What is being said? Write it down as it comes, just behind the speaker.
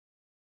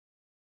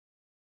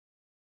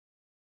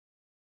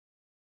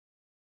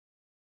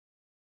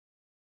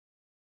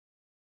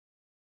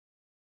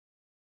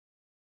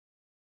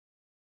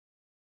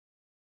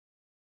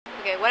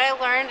Okay, what I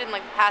learned in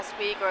like the past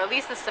week, or at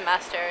least this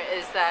semester,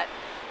 is that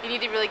you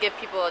need to really give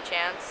people a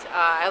chance.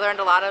 I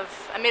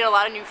made a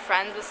lot of new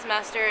friends this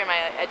semester in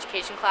my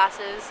education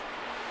classes.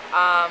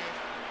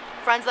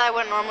 Friends that I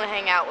wouldn't normally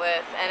hang out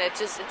with, and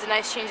it's a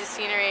nice change of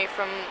scenery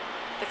from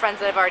the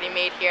friends that I've already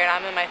made here, and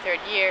I'm in my third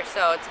year,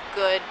 so it's a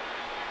good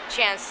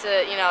chance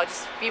to,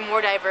 just be more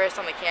diverse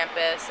on the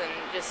campus, and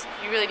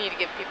you really need to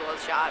give people a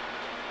shot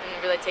and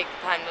really take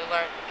the time to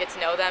learn, get to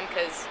know them,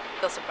 because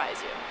they'll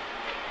surprise you.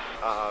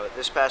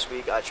 This past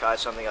week I tried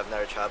something I've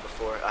never tried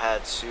before. I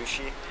had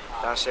sushi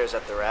downstairs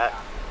at the Rat,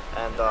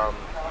 and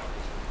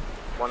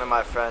one of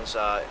my friends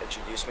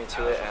introduced me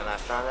to it, and I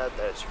found out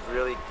that it's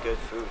really good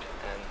food,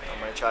 and I'm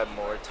going to try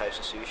more types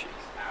of sushi.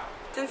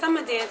 Since I'm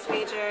a dance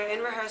major,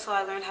 in rehearsal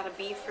I learned how to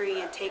be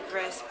free and take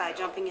risks by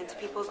jumping into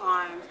people's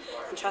arms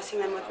and trusting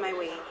them with my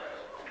weight.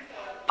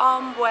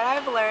 What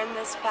I've learned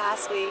this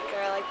past week,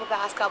 or like the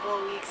past couple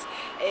of weeks,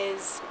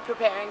 is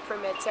preparing for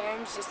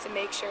midterms, just to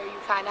make sure you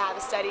kind of have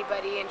a study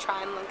buddy and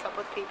try and link up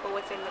with people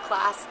within the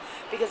class,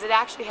 because it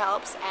actually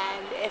helps,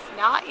 and if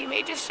not, you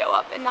may just show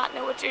up and not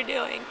know what you're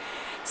doing.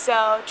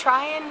 So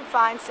try and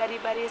find study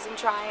buddies and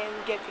try and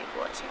give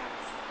people a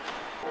chance.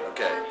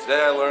 Okay,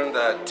 today I learned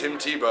that Tim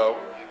Tebow,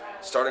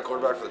 starting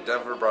quarterback for the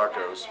Denver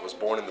Broncos, was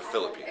born in the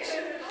Philippines.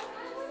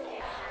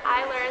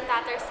 I learned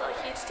that there's still a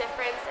huge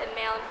difference in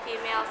male and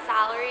female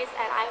salaries,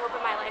 and I hope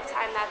in my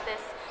lifetime that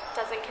this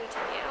doesn't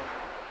continue.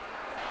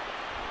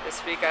 This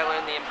week I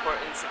learned the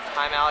importance of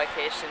time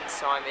allocation,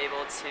 so I'm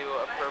able to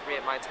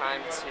appropriate my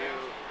time to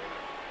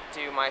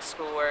do my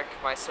schoolwork,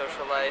 my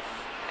social life,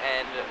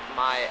 and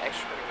my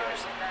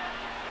extracurriculars.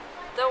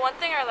 The one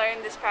thing I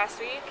learned this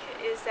past week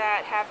is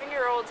that having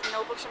your old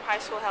notebooks from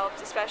high school helps,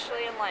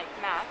 especially in like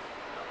math,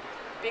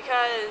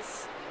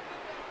 because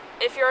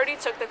if you already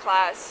took the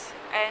class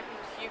and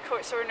you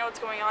sort of know what's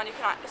going on, you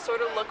can sort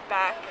of look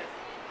back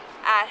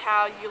at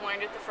how you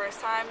learned it the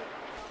first time.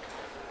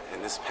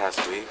 In this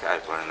past week,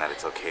 I've learned that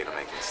it's okay to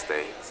make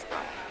mistakes.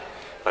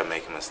 By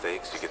making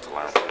mistakes, you get to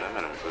learn from them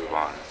and improve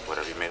on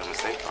whatever you made a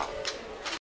mistake on.